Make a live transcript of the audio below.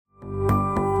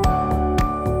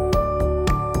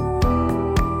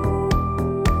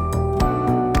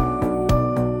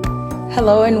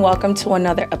Hello and welcome to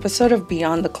another episode of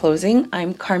Beyond the Closing.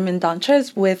 I'm Carmen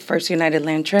Donchez with First United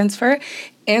Land Transfer,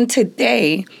 and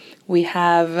today we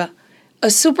have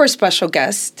a super special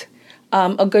guest,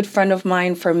 a good friend of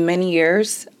mine for many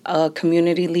years, a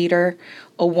community leader,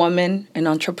 a woman, an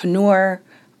entrepreneur,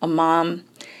 a mom.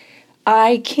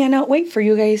 I cannot wait for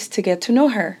you guys to get to know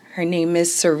her. Her name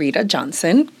is Cereta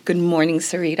Johnson. Good morning,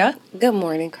 Cereta. Good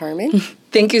morning, Carmen.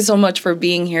 Thank you so much for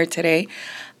being here today.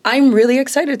 I'm really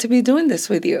excited to be doing this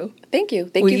with you. Thank you.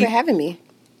 Thank you for having me.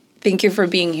 Thank you for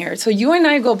being here. So you and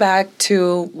I go back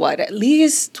to, at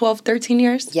least 12, 13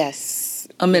 years? Yes.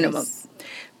 A minimum. Yes.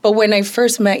 But when I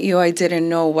first met you, I didn't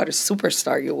know what a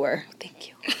superstar you were. Thank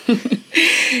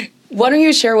you. Why don't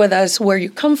you share with us where you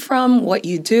come from, what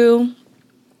you do?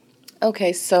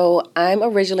 Okay, so I'm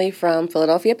originally from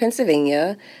Philadelphia,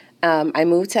 Pennsylvania. I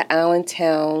moved to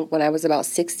Allentown when I was about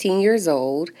 16 years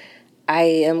old. I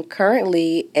am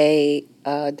currently a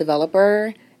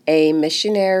developer, a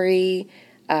missionary.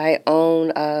 I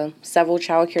own several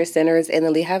child care centers in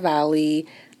the Lehigh Valley,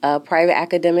 a private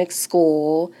academic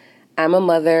school. I'm a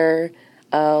mother,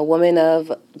 a woman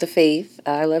of the faith.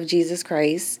 I love Jesus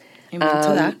Christ. Amen to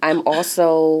that. I'm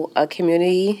also a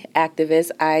community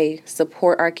activist. I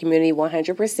support our community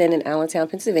 100% in Allentown,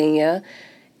 Pennsylvania.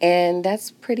 And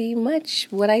that's pretty much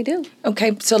what I do.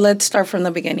 Okay, so let's start from the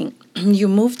beginning. You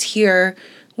moved here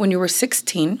when you were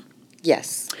 16.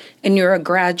 Yes. And you're a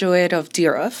graduate of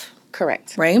DRF.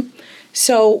 Correct. Right?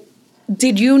 So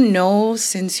did you know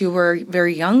since you were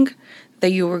very young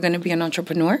that you were going to be an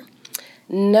entrepreneur?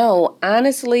 No,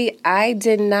 honestly, I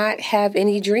did not have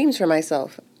any dreams for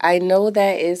myself. I know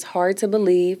that is hard to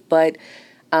believe, but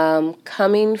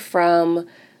coming from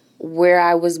where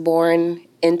I was born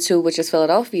into, which is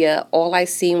Philadelphia, all I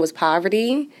seen was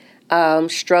poverty,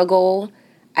 struggle.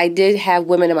 I did have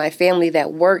women in my family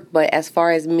that worked, but as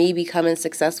far as me becoming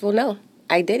successful, no,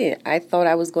 I didn't. I thought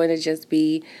I was going to just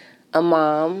be a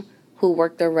mom who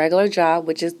worked a regular job,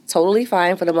 which is totally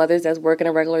fine for the mothers that's working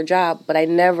a regular job, but I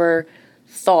never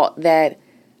thought that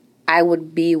I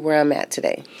would be where I'm at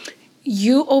today.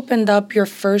 You opened up your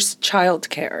first child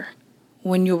care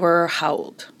when you were how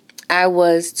old? I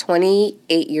was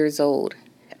 28 years old.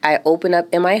 I opened up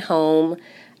in my home.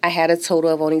 I had a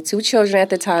total of only 2 children at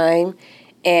the time.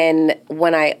 And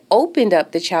when I opened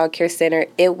up the child care center,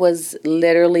 it was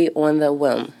literally on the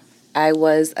whim. I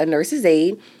was a nurse's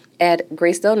aide at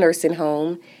Gracedale Nursing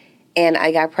Home, and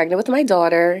I got pregnant with my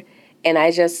daughter. And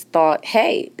I just thought,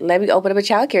 hey, let me open up a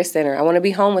child care center. I want to be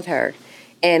home with her.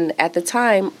 And at the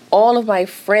time, all of my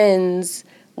friends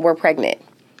were pregnant.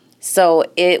 So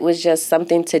it was just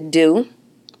something to do,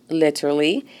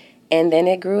 literally. And then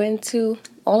it grew into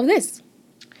all of this.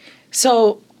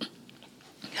 So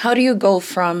how do you go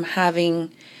from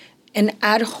having an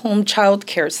at-home child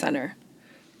care center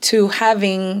to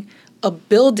having a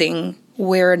building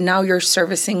where now you're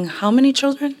servicing how many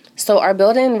children? So our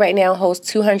building right now holds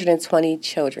 220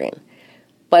 children.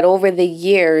 But over the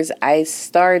years, I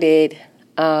started,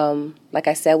 like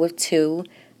I said, with 2.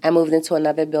 I moved into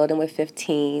another building with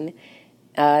 15,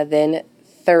 then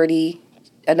 30,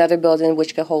 another building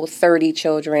which could hold 30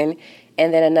 children,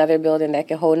 and then another building that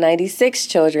can hold 96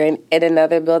 children, and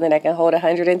another building that can hold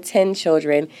 110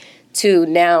 children, to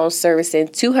now servicing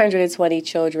 220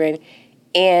 children.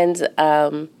 And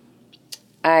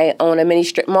I own a mini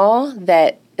strip mall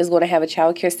that is going to have a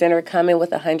child care center coming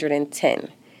with 110.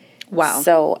 Wow.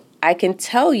 So I can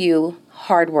tell you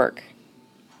hard work.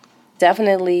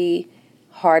 Definitely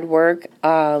hard work.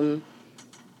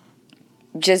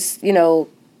 Just,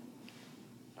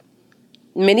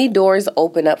 many doors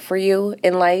open up for you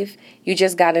in life. You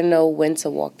just got to know when to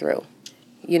walk through,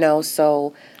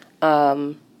 So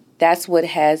that's what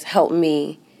has helped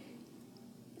me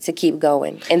to keep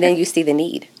going. And then you see the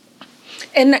need.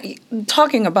 And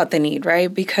talking about the need,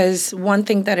 right? Because one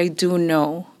thing that I do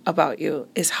know about you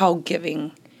is how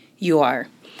giving you are.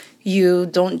 You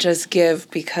don't just give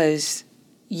because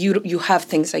you have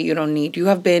things that you don't need.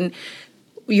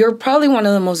 You're probably one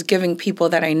of the most giving people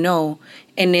that I know,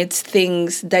 and it's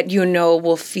things that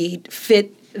will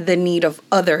fit the need of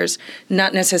others,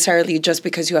 not necessarily just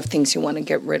because you have things you want to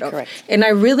get rid of. Correct. And I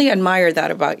really admire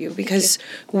that about you, because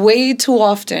way too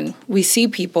often we see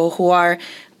people who are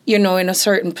in a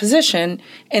certain position,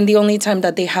 and the only time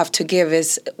that they have to give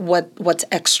is what's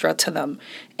extra to them.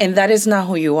 And that is not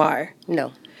who you are.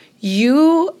 No.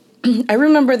 I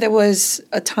remember there was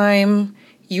a time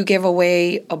you gave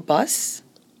away a bus.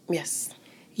 Yes.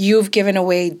 You've given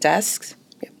away desks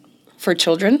for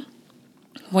children.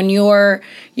 when you're,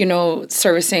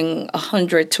 servicing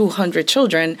 100, 200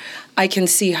 children, I can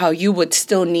see how you would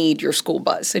still need your school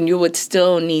bus and you would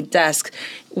still need desks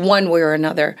one way or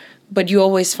another. But you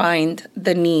always find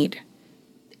the need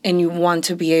and you want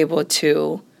to be able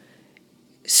to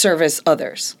service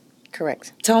others.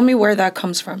 Correct. Tell me where that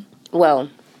comes from. Well,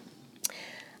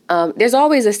 there's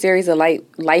always a series of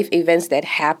life events that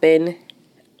happen,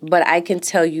 but I can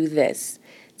tell you this.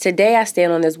 Today I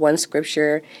stand on this one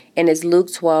scripture, and it's Luke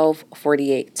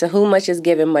 12:48. To whom much is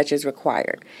given, much is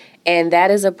required. And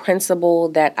that is a principle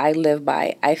that I live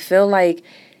by. I feel like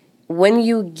when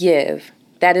you give,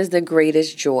 that is the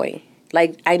greatest joy.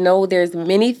 Like, I know there's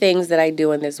many things that I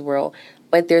do in this world,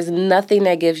 but there's nothing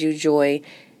that gives you joy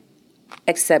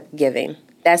except giving.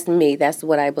 That's me. That's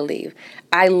what I believe.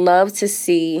 I love to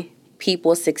see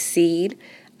people succeed.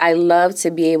 I love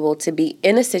to be able to be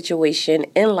in a situation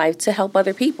in life to help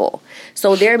other people.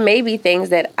 So there may be things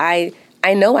that I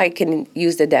know I can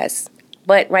use the desk,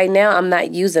 but right now I'm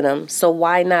not using them. So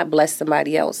why not bless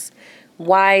somebody else?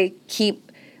 Why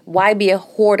be a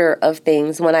hoarder of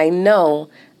things when I know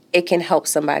it can help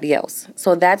somebody else?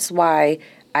 So that's why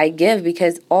I give,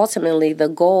 because ultimately the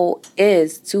goal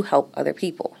is to help other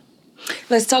people.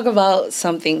 Let's talk about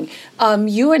something.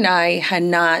 You and I had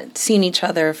not seen each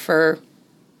other for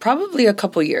probably a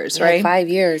couple years, right? Like 5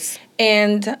 years.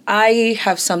 And I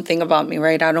have something about me,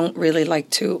 right? I don't really like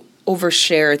to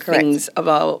overshare things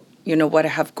about, what I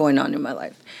have going on in my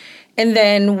life. And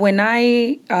then when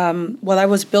while I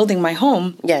was building my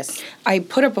home, yes, I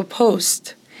put up a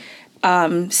post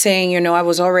saying, I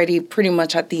was already pretty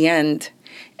much at the end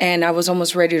and I was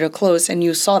almost ready to close. And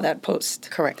you saw that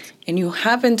post. Correct. And you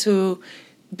happened to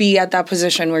be at that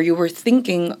position where you were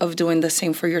thinking of doing the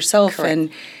same for yourself. Correct.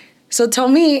 And so tell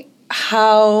me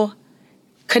how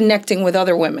connecting with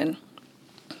other women,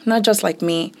 not just like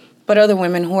me, but other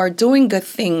women who are doing good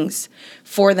things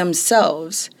for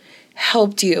themselves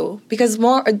helped you. Because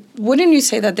wouldn't you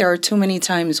say that there are too many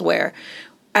times where,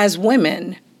 as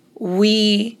women,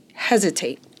 we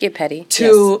hesitate. Get petty.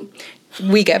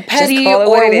 We get petty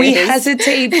or we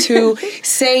hesitate to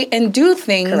say and do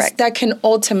things Correct. that can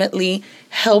ultimately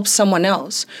help someone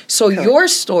else. So Correct. Your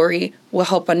story will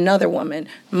help another woman.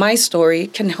 My story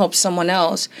can help someone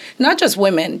else. Not just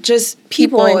women, just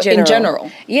people in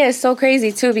general. Yeah, it's so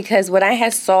crazy too, because when I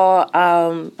saw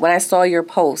your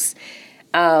post,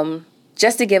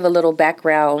 just to give a little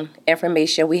background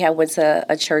information, we had went to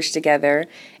a church together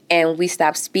and we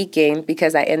stopped speaking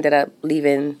because I ended up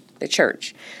leaving the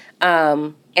church.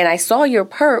 And I saw your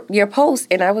post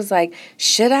and I was like,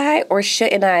 should I or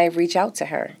shouldn't I reach out to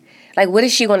her? Like, what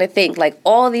is she going to think? Like,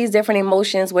 all these different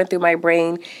emotions went through my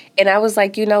brain. And I was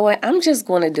like, you know what? I'm just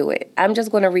going to do it. I'm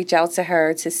just going to reach out to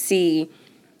her to see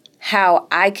how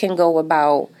I can go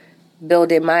about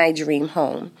building my dream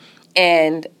home.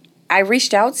 And I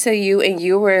reached out to you and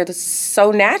you were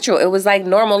so natural. It was like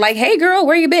normal, like, hey, girl,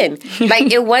 where you been?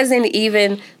 Like, it wasn't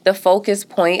even the focus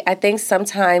point. I think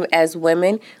sometimes as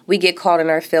women, we get caught in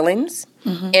our feelings,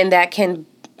 and that can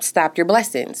stop your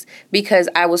blessings, because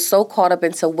I was so caught up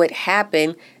into what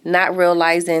happened, not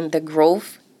realizing the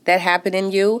growth that happened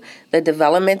in you, the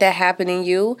development that happened in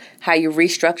you, how you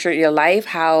restructured your life,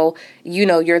 how,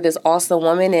 you're this awesome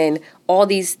woman, and all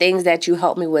these things that you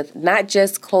helped me with, not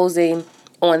just closing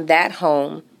on that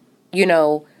home,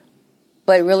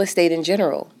 but real estate in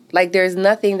general. Like, there's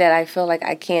nothing that I feel like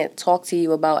I can't talk to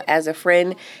you about as a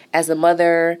friend, as a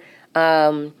mother,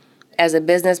 as a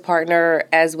business partner,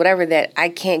 as whatever, that I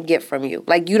can't get from you.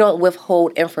 Like, you don't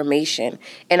withhold information.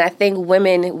 And I think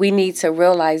women, we need to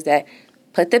realize that,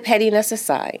 put the pettiness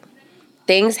aside.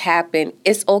 Things happen.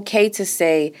 It's okay to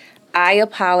say, I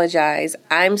apologize.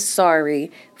 I'm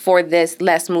sorry for this.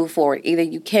 Let's move forward. Either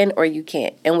you can or you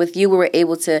can't. And with you, we were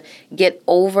able to get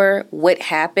over what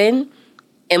happened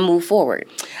and move forward.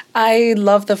 I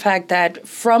love the fact that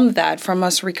from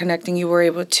us reconnecting, you were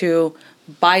able to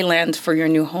buy land for your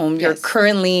new home. Yes. You're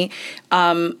currently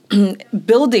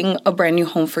building a brand new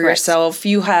home for yourself.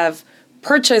 You have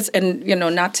purchased, and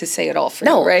not to say it all for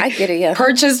you, right? I get it, yeah.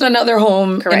 Purchased another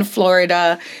home in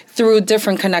Florida through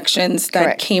different connections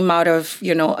that came out of,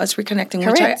 us reconnecting,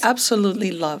 which I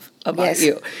absolutely love about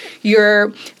you.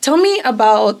 Tell me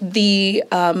about the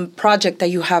project that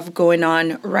you have going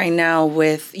on right now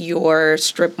with your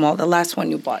strip mall, the last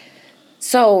one you bought.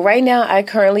 So right now, I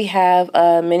currently have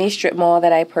a mini strip mall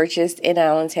that I purchased in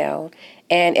Allentown,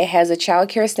 and it has a child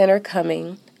care center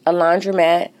coming, a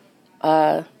laundromat,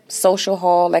 social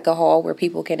hall, like a hall where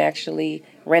people can actually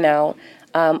rent out,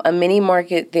 a mini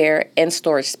market there, and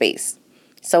storage space.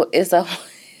 So it's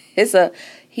a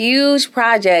huge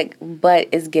project, but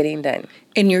it's getting done.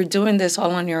 And you're doing this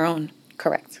all on your own.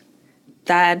 Correct.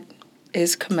 That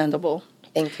is commendable.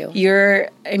 Thank you.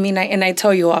 I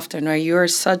tell you often, right? You're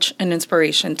such an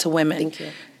inspiration to women. Thank you.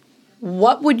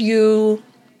 What would you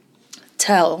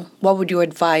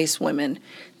advise women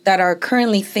that are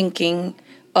currently thinking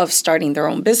of starting their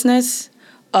own business,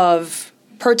 of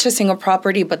purchasing a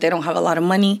property, but they don't have a lot of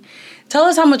money? Tell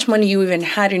us how much money you even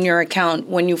had in your account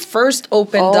when you first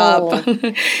opened up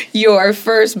your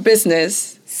first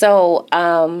business. So,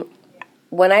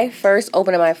 when I first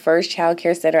opened my first child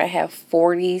care center, I had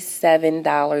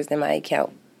 $47 in my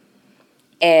account.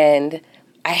 And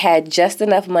I had just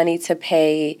enough money to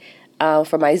pay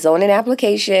for my zoning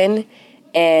application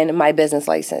and my business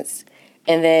license.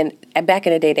 And then back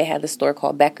in the day, they had the store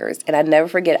called Becker's. And I never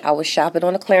forget, I was shopping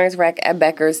on a clearance rack at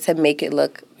Becker's to make it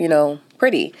look,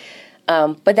 pretty.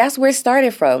 But that's where it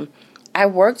started from. I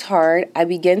worked hard. I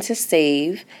began to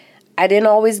save. I didn't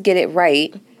always get it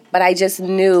right, but I just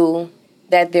knew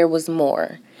that there was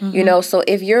more. Mm-hmm. So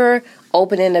if you're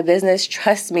opening a business,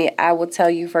 trust me, I will tell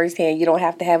you firsthand, you don't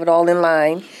have to have it all in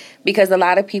line, because a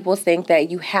lot of people think that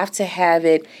you have to have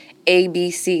it A,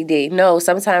 B, C, D. No,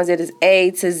 sometimes it is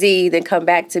A to Z, then come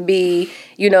back to B.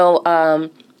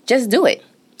 Just do it.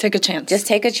 Take a chance. Just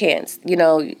take a chance.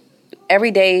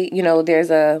 Every day, there's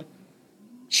a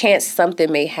chance something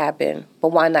may happen, but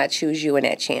why not choose you in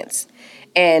that chance?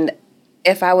 And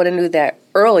if I would have knew that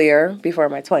earlier, before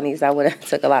my 20s, I would have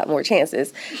took a lot more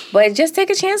chances. But just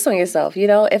take a chance on yourself.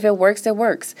 If it works, it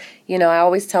works. I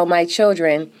always tell my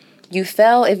children, you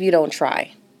fail if you don't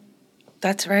try.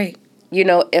 That's right.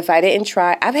 If I didn't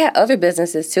try, I've had other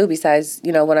businesses too besides,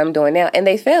 what I'm doing now, and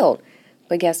they failed.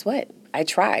 But guess what? I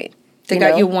tried. They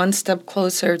got you one step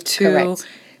closer to Correct.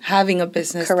 having a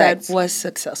business Correct. that was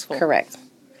successful. Correct.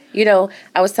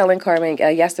 I was telling Carmen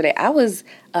yesterday, I was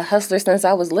a hustler since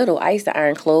I was little. I used to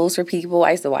iron clothes for people.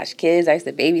 I used to watch kids. I used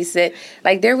to babysit.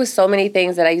 Like, there was so many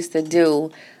things that I used to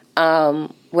do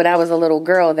when I was a little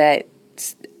girl that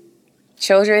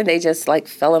children, they just,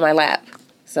 fell in my lap.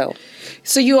 So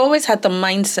you always had the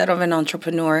mindset of an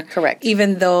entrepreneur. Correct.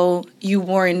 Even though you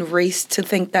weren't raised to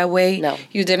think that way. No.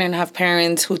 You didn't have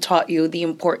parents who taught you the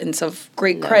importance of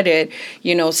great credit,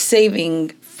 saving,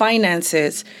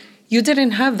 finances. You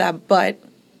didn't have that, but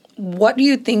what do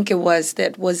you think it was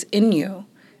that was in you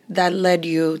that led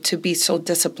you to be so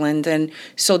disciplined and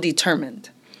so determined?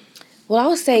 Well, I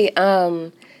would say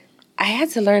I had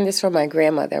to learn this from my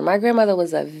grandmother. My grandmother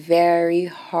was a very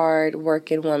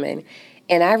hard-working woman,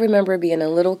 and I remember being a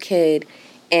little kid,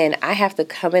 and I have to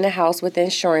come in the house with the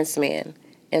insurance man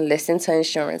and listen to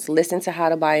insurance, listen to how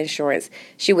to buy insurance.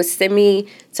 She would send me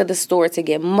to the store to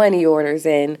get money orders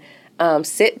and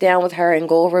sit down with her and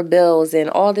go over bills and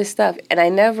all this stuff. And I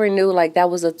never knew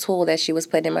that was a tool that she was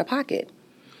putting in my pocket.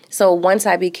 So once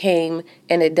I became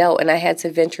an adult and I had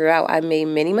to venture out, I made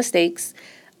many mistakes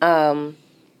in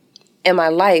my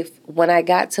life. When I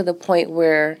got to the point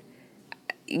where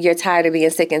you're tired of being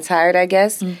sick and tired, I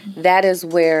guess, that is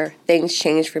where things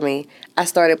changed for me. I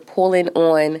started pulling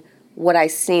on what I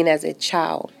seen as a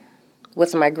child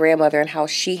with my grandmother and how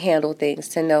she handled things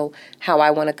to know how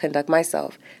I want to conduct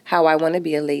myself, how I want to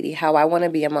be a lady, how I want to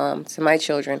be a mom to my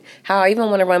children, how I even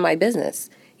want to run my business.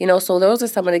 So those are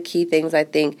some of the key things I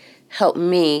think helped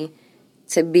me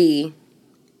to be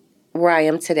where I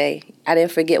am today. I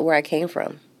didn't forget where I came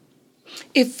from.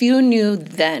 If you knew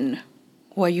then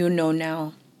what you know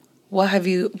now,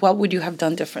 what would you have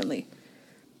done differently?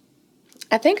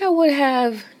 I think I would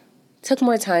have took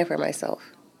more time for myself.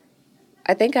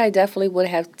 I think I definitely would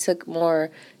have took more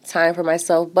time for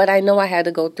myself, but I know I had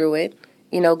to go through it,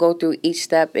 go through each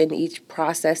step and each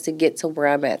process to get to where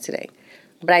I'm at today.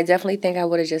 But I definitely think I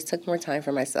would have just took more time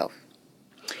for myself.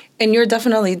 And you're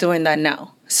definitely doing that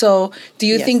now. So do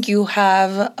you think you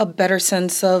have a better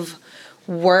sense of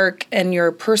work and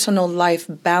your personal life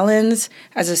balance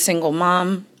as a single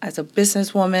mom, as a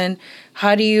businesswoman?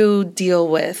 How do you deal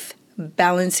with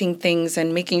balancing things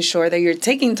and making sure that you're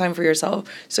taking time for yourself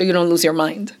so you don't lose your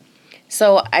mind?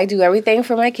 So I do everything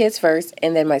for my kids first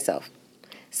and then myself.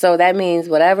 So that means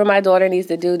whatever my daughter needs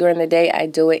to do during the day, I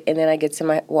do it, and then I get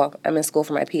to I'm in school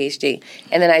for my PhD,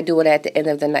 and then I do it at the end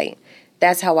of the night.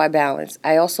 That's how I balance.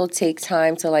 I also take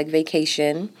time to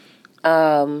vacation,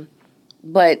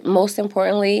 but most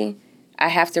importantly, I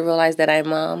have to realize that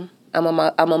I'm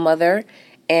a mother,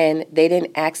 and they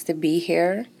didn't ask to be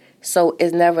here. So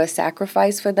it's never a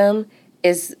sacrifice for them.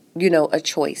 It's, a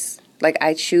choice.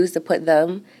 I choose to put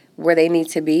them where they need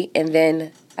to be, and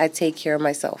then I take care of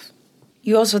myself.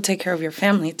 You also take care of your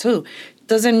family, too.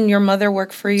 Doesn't your mother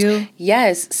work for you?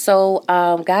 Yes. So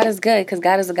God is good because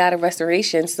God is a God of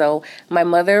restoration. So my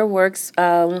mother works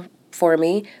for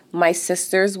me. My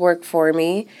sisters work for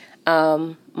me.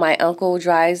 My uncle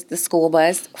drives the school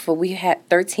bus we had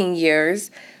 13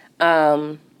 years.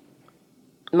 My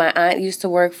aunt used to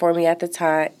work for me at the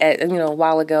time, a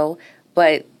while ago,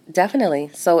 but definitely.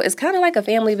 So it's kind of like a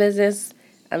family business.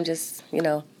 I'm just,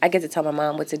 I get to tell my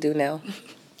mom what to do now.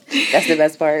 That's the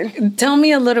best part. Tell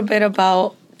me a little bit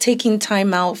about taking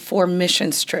time out for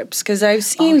mission trips, because I've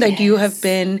seen that you have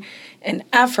been in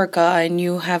Africa and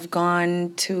you have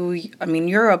gone to,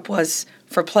 Europe was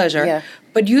for pleasure,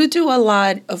 but you do a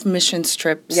lot of mission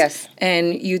trips. Yes.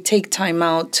 And you take time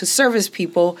out to service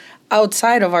people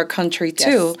outside of our country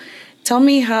too. Yes. Tell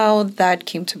me how that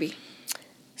came to be.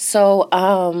 So,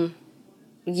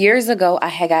 years ago, I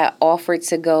had got offered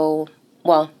to go,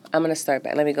 I'm going to start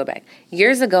back. Let me go back.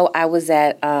 Years ago, I was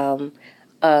at a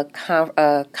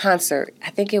concert. I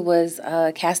think it was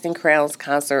a Casting Crowns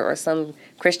concert or some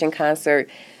Christian concert.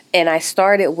 And I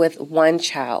started with one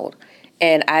child.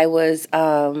 And I was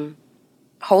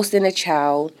hosting a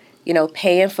child,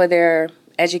 paying for their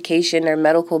education, their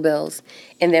medical bills.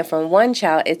 And then from one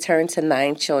child, it turned to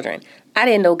 9 children. I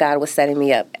didn't know God was setting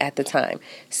me up at the time.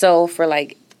 So for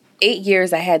 8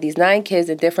 years, I had these 9 kids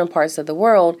in different parts of the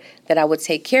world that I would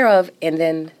take care of. And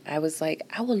then I was like,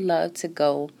 I would love to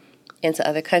go into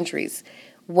other countries.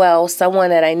 Well,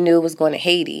 someone that I knew was going to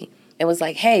Haiti and was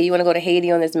like, hey, you want to go to Haiti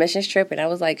on this missions trip? And I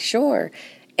was like, sure.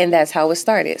 And that's how it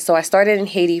started. So I started in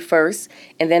Haiti first,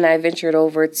 and then I ventured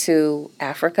over to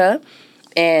Africa.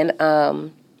 And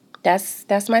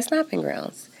that's my stomping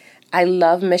grounds. I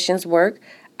love missions work.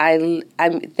 I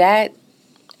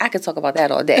could talk about that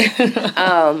all day.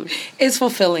 It's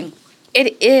fulfilling.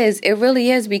 It is. It really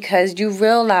is, because you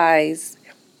realize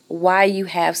why you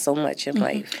have so much in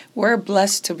life. We're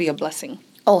blessed to be a blessing.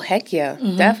 Oh, heck yeah.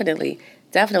 Mm-hmm. Definitely.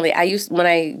 When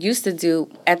I used to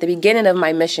do, at the beginning of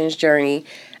my missions journey,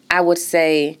 I would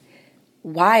say,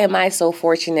 why am I so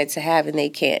fortunate to have and they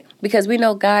can't? Because we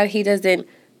know God, He doesn't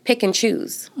pick and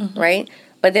choose, right?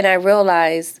 But then I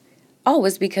realized,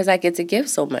 it's because I get to give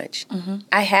so much.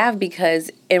 I have because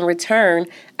in return,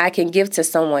 I can give to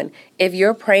someone. If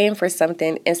you're praying for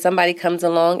something and somebody comes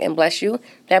along and bless you,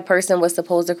 that person was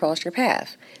supposed to cross your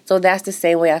path. So that's the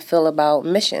same way I feel about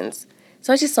missions.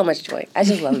 So it's just so much joy. I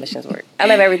just love missions work. I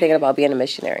love everything about being a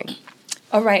missionary.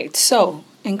 All right. So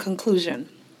in conclusion,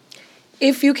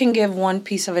 if you can give one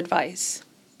piece of advice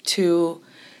to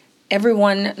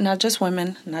everyone, not just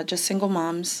women, not just single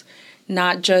moms,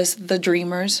 not just the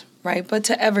dreamers, right? But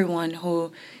to everyone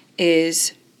who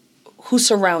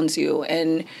surrounds you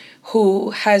and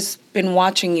who has been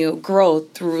watching you grow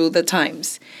through the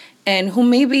times and who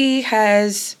maybe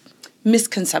has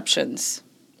misconceptions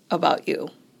about you,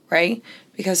 right?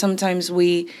 Because sometimes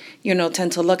we,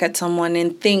 tend to look at someone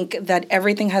and think that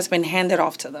everything has been handed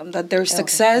off to them, that their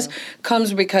success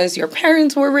comes because your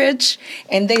parents were rich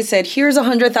and they said, here's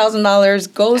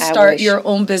 $100,000, go start your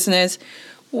own business.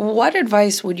 What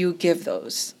advice would you give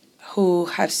those who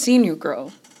have seen you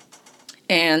grow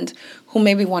and who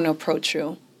maybe want to approach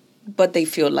you, but they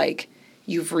feel like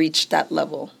you've reached that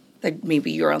level, that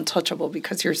maybe you're untouchable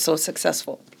because you're so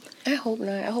successful? I hope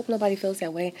not. I hope nobody feels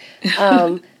that way.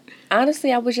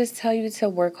 Honestly, I would just tell you to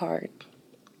work hard.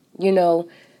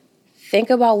 Think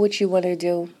about what you want to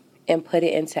do and put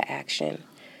it into action.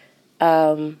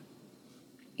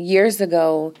 Years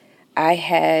ago, I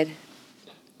had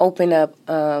opened up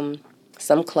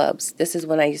some clubs. This is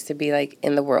when I used to be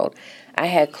in the world. I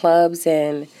had clubs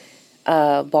and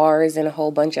bars and a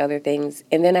whole bunch of other things.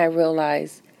 And then I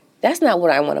realized that's not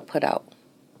what I want to put out.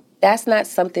 That's not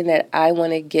something that I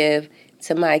want to give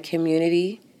to my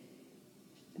community.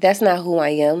 That's not who I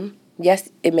am. Yes,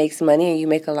 it makes money and you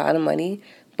make a lot of money,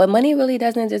 but money really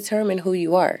doesn't determine who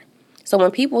you are. So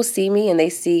when people see me and they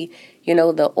see,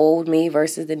 the old me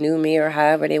versus the new me or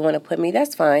however they want to put me,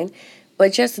 that's fine.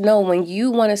 But just know when you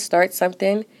want to start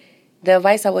something, the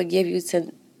advice I would give you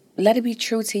to let it be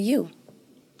true to you.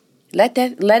 Let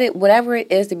it, whatever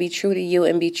it is, to be true to you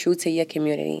and be true to your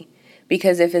community.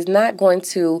 Because if it's not going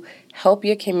to help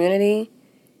your community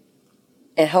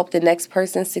and help the next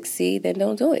person succeed, then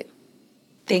don't do it.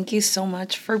 Thank you so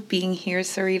much for being here,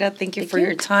 Cereta. Thank you for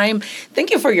your time.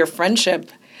 Thank you for your friendship.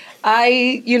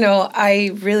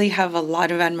 I really have a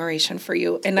lot of admiration for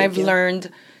you, and I've learned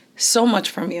so much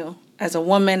from you as a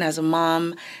woman, as a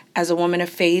mom, as a woman of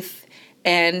faith,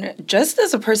 and just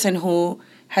as a person who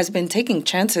has been taking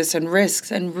chances and risks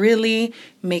and really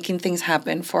making things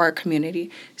happen for our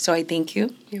community. So I thank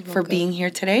you for being here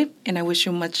today, and I wish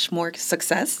you much more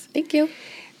success. Thank you.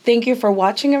 Thank you for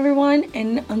watching, everyone,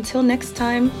 and until next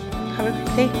time, have a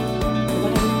good day.